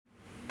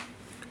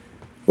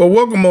Well,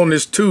 welcome on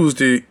this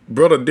Tuesday,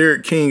 Brother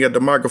Derek King at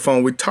the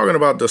microphone. We're talking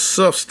about the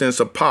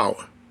substance of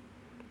power.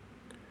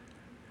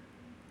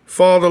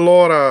 Father,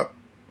 Lord, I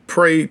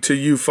pray to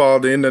you,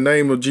 Father, in the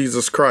name of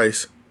Jesus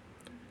Christ,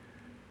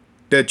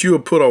 that you will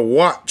put a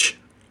watch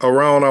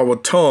around our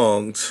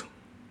tongues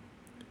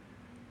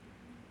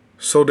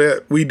so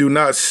that we do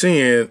not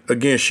sin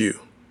against you.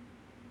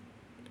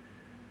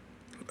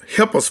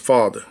 Help us,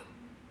 Father,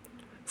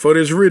 for it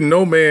is written,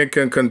 no man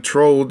can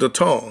control the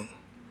tongue,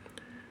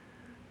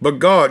 but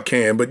God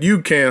can, but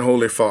you can,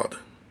 Holy Father.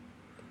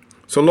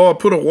 So, Lord,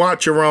 put a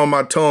watch around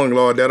my tongue,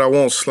 Lord, that I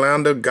won't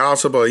slander,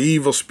 gossip, or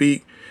evil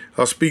speak,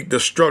 or speak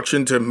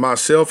destruction to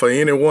myself or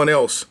anyone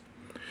else.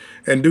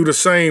 And do the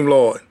same,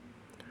 Lord,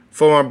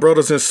 for my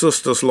brothers and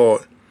sisters,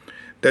 Lord,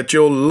 that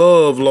your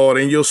love, Lord,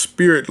 and your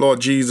spirit,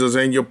 Lord Jesus,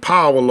 and your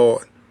power,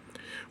 Lord,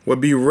 will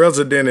be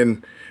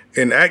resident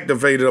and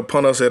activated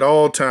upon us at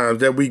all times,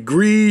 that we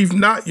grieve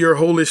not your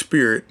Holy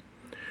Spirit,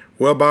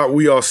 whereby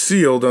we are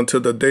sealed unto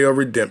the day of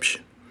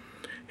redemption.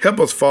 Help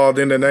us,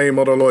 Father, in the name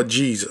of the Lord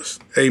Jesus.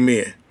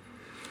 Amen.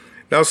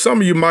 Now,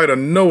 some of you might have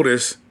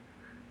noticed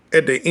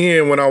at the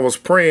end when I was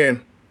praying,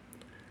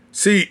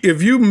 see,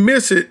 if you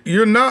miss it,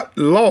 you're not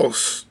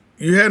lost.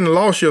 You hadn't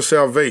lost your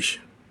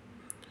salvation.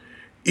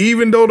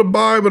 Even though the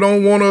Bible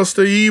don't want us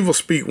to evil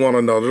speak one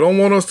another, don't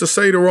want us to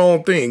say the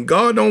wrong thing.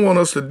 God don't want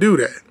us to do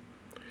that.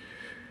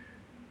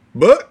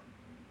 But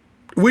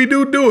we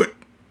do it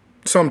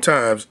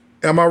sometimes.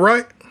 Am I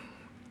right?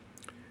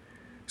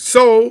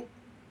 So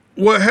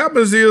what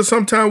happens is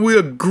sometimes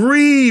we'll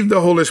grieve the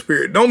Holy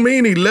Spirit. Don't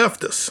mean he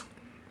left us.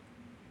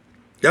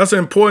 That's an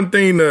important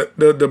thing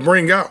to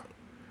bring out.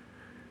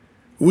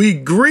 We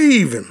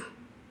grieve him.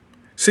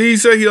 See, he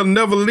said he'll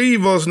never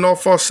leave us nor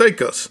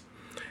forsake us.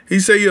 He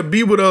said he'll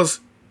be with us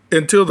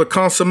until the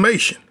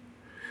consummation.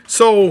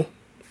 So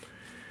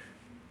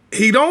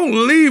he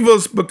don't leave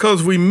us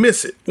because we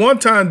miss it. One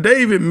time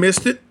David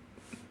missed it.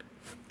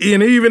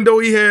 And even though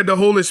he had the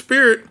Holy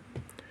Spirit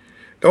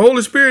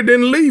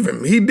didn't leave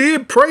him. He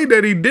did pray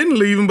that he didn't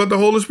leave him, but the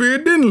Holy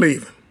Spirit didn't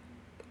leave him.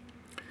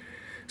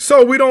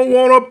 So we don't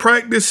want to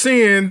practice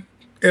sin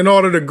in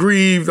order to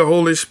grieve the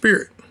Holy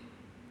Spirit.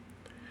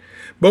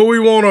 But we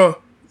want to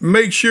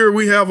make sure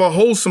we have a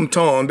wholesome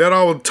tongue, that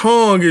our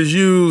tongue is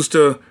used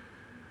to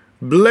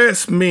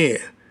bless men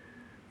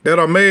that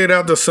are made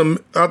out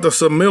the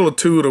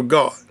similitude of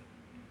God.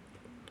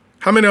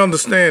 How many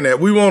understand that?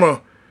 We want to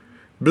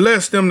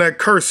bless them that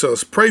curse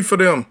us. Pray for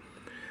them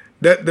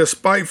that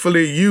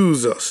despitefully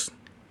use us.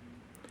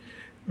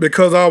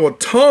 Because our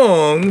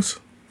tongues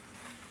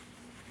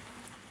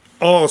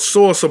are a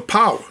source of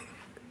power.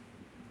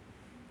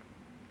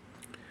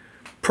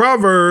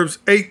 Proverbs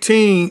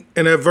 18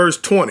 and at verse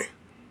 20.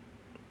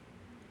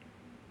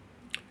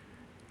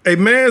 A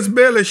man's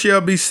belly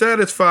shall be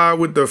satisfied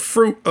with the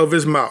fruit of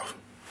his mouth,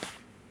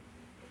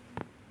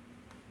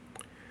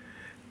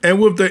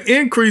 and with the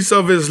increase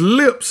of his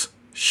lips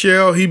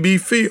shall he be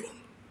filled.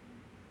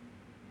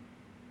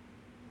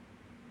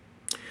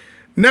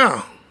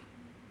 Now,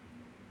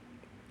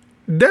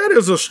 that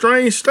is a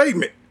strange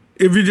statement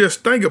if you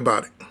just think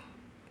about it.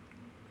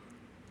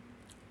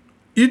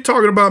 You're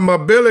talking about my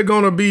belly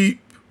going to be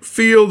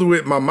filled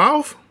with my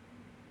mouth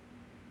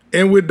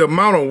and with the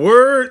amount of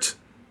words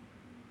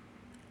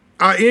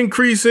I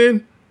increase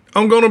in,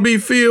 I'm going to be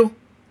filled.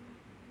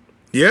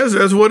 Yes,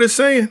 that's what it's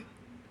saying.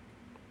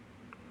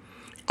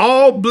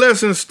 All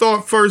blessings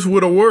start first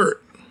with a word.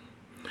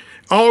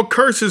 All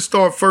curses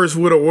start first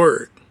with a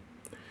word.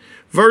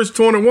 Verse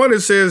 21, it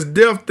says,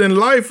 death and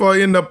life are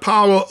in the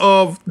power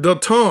of the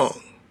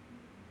tongue,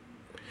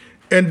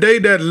 and they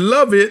that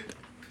love it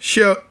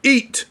shall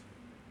eat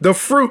the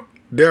fruit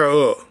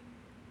thereof.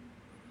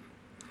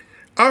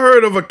 I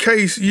heard of a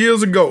case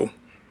years ago,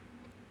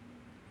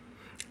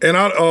 and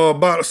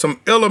about some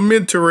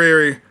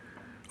elementary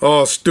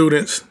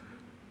students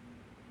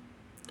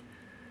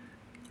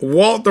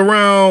walked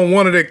around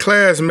one of their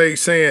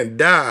classmates saying,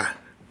 die,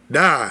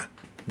 die,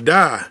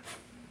 die.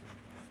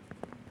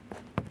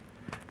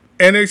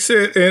 And they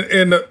said, they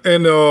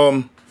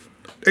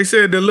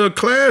said the little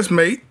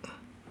classmate,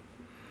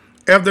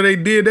 after they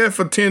did that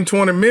for 10,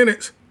 20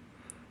 minutes,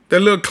 that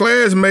little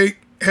classmate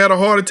had a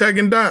heart attack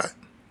and died.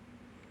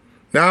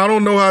 Now, I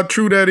don't know how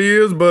true that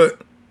is,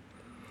 but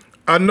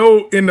I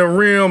know in the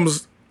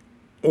realms,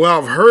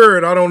 well, I've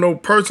heard, I don't know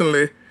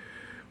personally,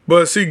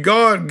 but see,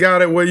 God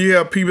got it where you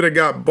have people that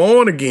got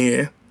born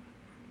again,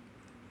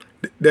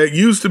 that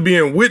used to be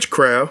in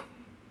witchcraft,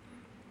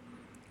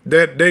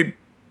 that they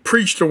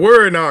preached the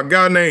word. Now, a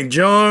guy named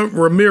John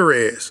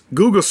Ramirez,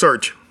 Google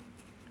search.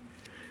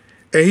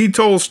 And he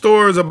told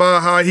stories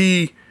about how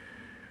he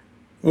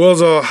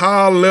was a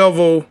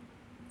high-level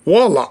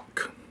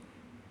warlock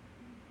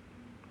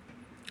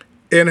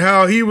and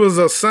how he was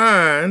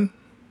assigned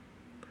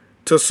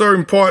to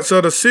certain parts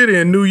of the city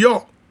in New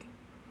York,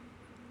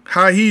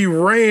 how he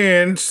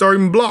ran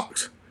certain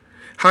blocks,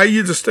 how he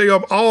used to stay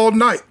up all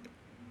night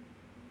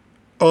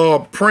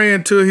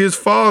praying to his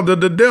father,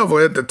 the devil,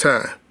 at the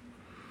time,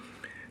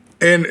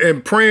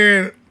 and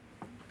praying,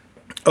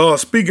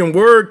 speaking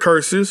word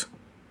curses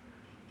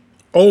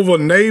over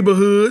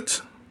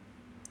neighborhoods,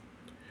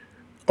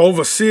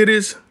 over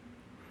cities,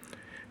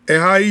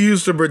 and how he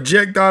used to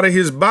project out of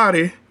his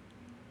body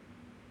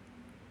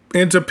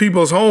into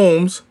people's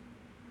homes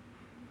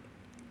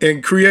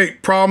and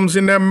create problems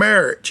in their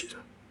marriage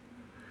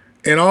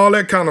and all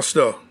that kind of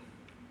stuff.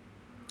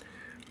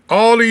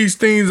 All these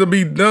things will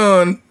be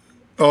done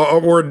or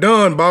were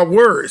done by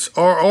words,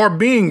 or are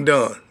being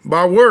done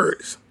by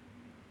words.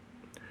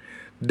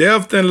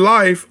 Death and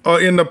life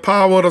are in the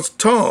power of the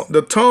tongue.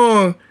 The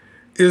tongue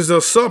is the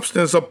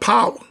substance of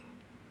power.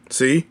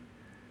 See?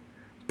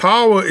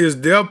 Power is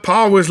death,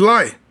 power is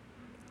life.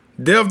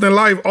 Death and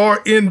life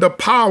are in the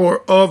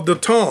power of the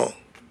tongue.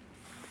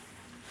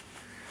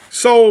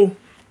 So,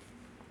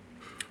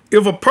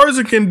 if a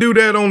person can do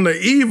that on the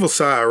evil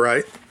side,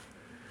 right?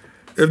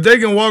 If they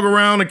can walk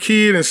around a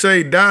kid and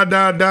say, die,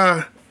 die,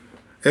 die,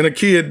 and a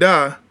kid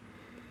die,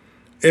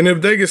 and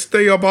if they can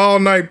stay up all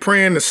night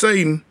praying to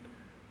Satan,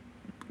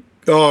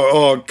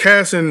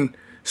 casting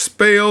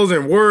spells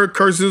and word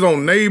curses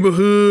on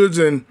neighborhoods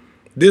and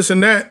this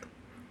and that,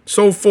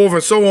 so forth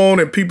and so on,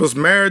 and people's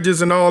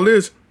marriages and all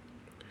this,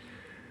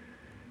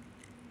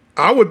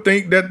 I would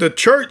think that the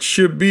church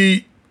should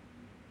be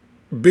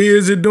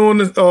busy doing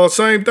the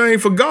same thing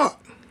for God.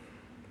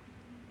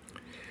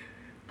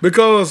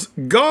 Because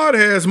God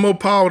has more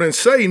power than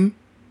Satan,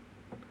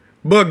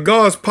 but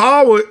God's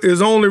power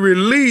is only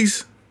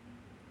released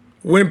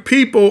when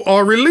people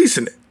are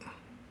releasing it.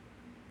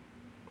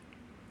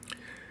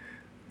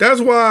 That's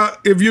why,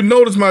 if you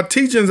notice my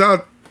teachings,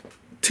 I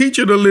teach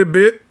it a little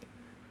bit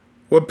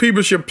what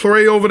people should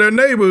pray over their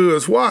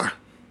neighborhoods. Why?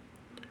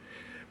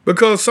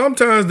 Because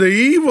sometimes the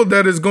evil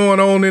that is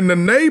going on in the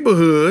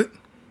neighborhood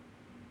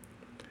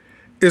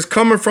is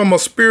coming from a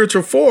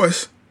spiritual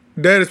force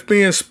that is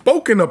being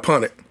spoken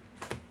upon it.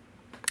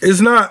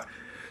 It's not,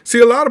 see,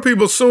 a lot of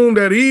people assume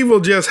that evil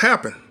just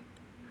happened.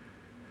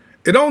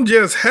 It don't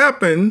just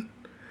happen.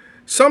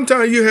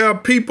 Sometimes you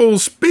have people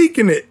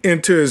speaking it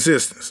into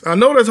existence. I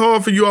know that's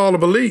hard for you all to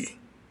believe.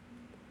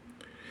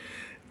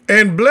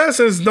 And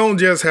blessings don't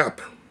just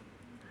happen.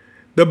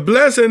 The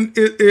blessing,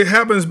 it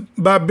happens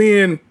by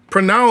being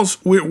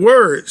pronounced with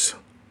words.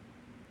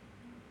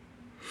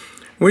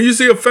 When you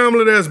see a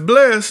family that's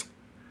blessed,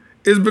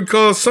 it's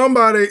because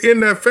somebody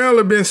in that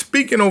family been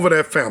speaking over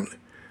that family.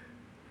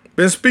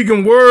 Been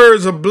speaking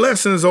words of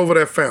blessings over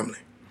that family.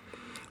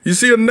 You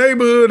see a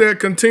neighborhood that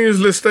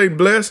continuously stay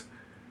blessed,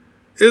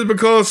 it's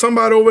because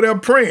somebody over there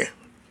praying.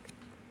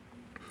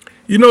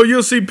 You know,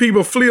 you'll see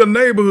people flee a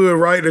neighborhood,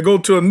 right, to go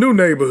to a new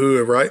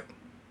neighborhood, right?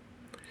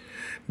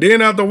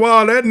 Then after a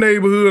while, that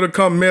neighborhood will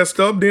come messed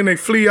up. Then they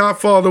flee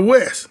out farther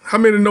west. How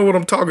many know what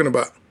I'm talking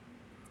about?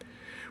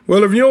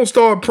 Well, if you don't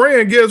start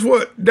praying, guess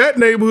what? That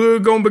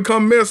neighborhood going to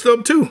become messed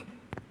up too.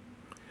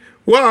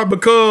 Why?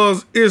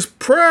 Because it's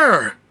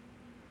prayer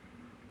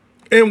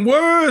and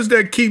words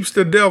that keeps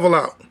the devil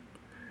out.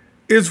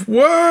 It's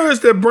words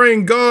that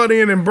bring God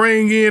in and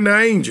bring in the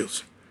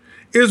angels.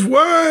 It's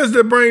words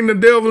that bring the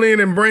devil in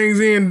and brings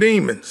in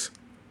demons.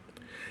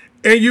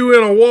 And you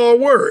in a war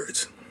of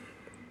words.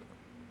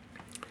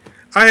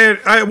 I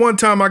had one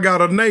time I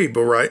got a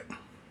neighbor, right?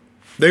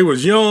 They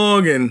was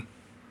young and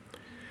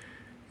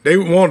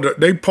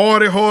they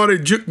party hard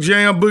at Juke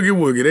Jam Boogie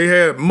Woogie. They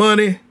had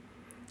money,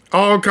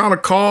 all kind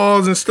of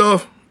cars and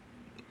stuff.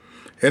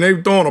 And they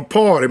throwing a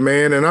party,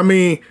 man. And I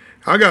mean,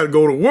 I got to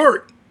go to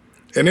work.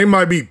 And they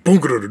might be boom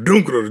doom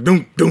doom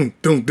doom doom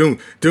doom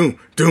doom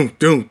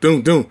doom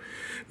doom doom.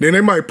 Then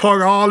they might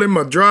park all in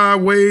my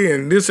driveway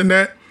and this and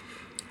that.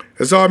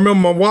 And so I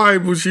remember my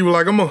wife, she was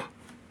like,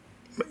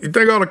 you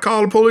think I ought to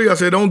call the police? I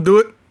said, don't do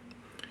it.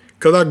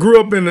 Because I grew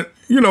up in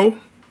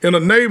a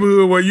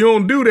neighborhood where you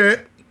don't do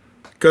that.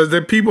 Because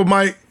the people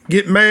might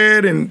get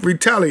mad and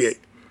retaliate.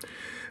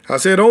 I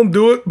said, don't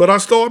do it, but I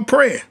started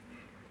praying.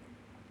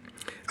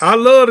 I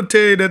love to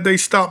tell you that they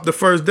stopped the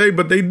first day,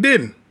 but they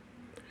didn't.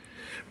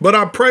 But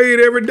I prayed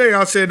every day.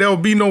 I said, there'll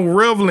be no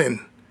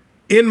reveling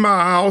in my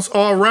house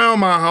or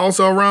around my house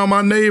or around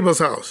my neighbor's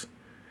house.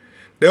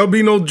 There'll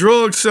be no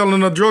drug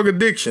selling or drug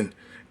addiction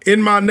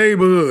in my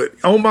neighborhood,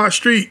 on my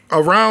street,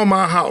 around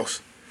my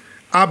house.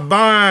 I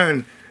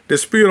bind the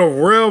spirit of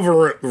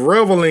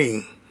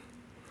reveling,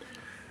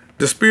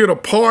 the spirit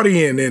of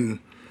partying, and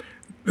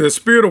the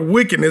spirit of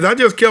wickedness. I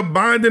just kept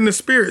binding the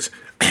spirits.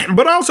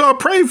 But also I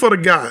prayed for the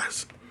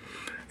guys.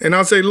 And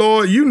I say,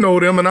 Lord, you know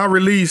them, and I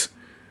release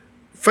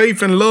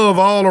faith and love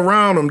all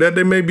around them that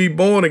they may be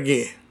born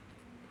again.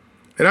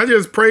 And I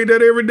just prayed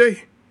that every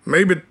day,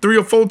 maybe 3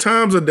 or 4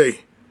 times a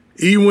day,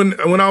 even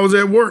when I was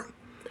at work.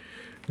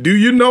 Do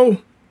you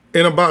know,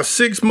 in about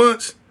 6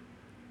 months,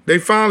 they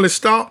finally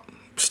stopped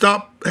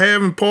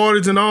having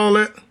parties and all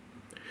that?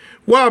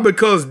 Why?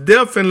 Because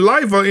death and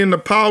life are in the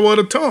power of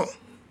the tongue.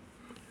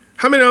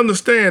 How many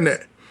understand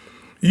that?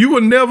 You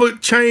will never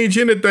change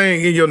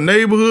anything in your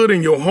neighborhood,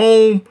 in your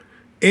home,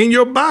 in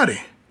your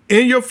body,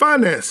 in your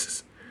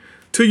finances,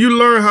 till you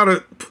learn how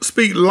to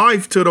speak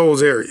life to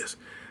those areas,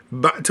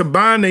 to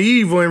bind the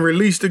evil and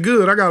release the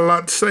good. I got a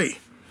lot to say,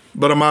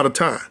 but I'm out of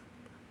time.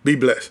 Be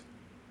blessed.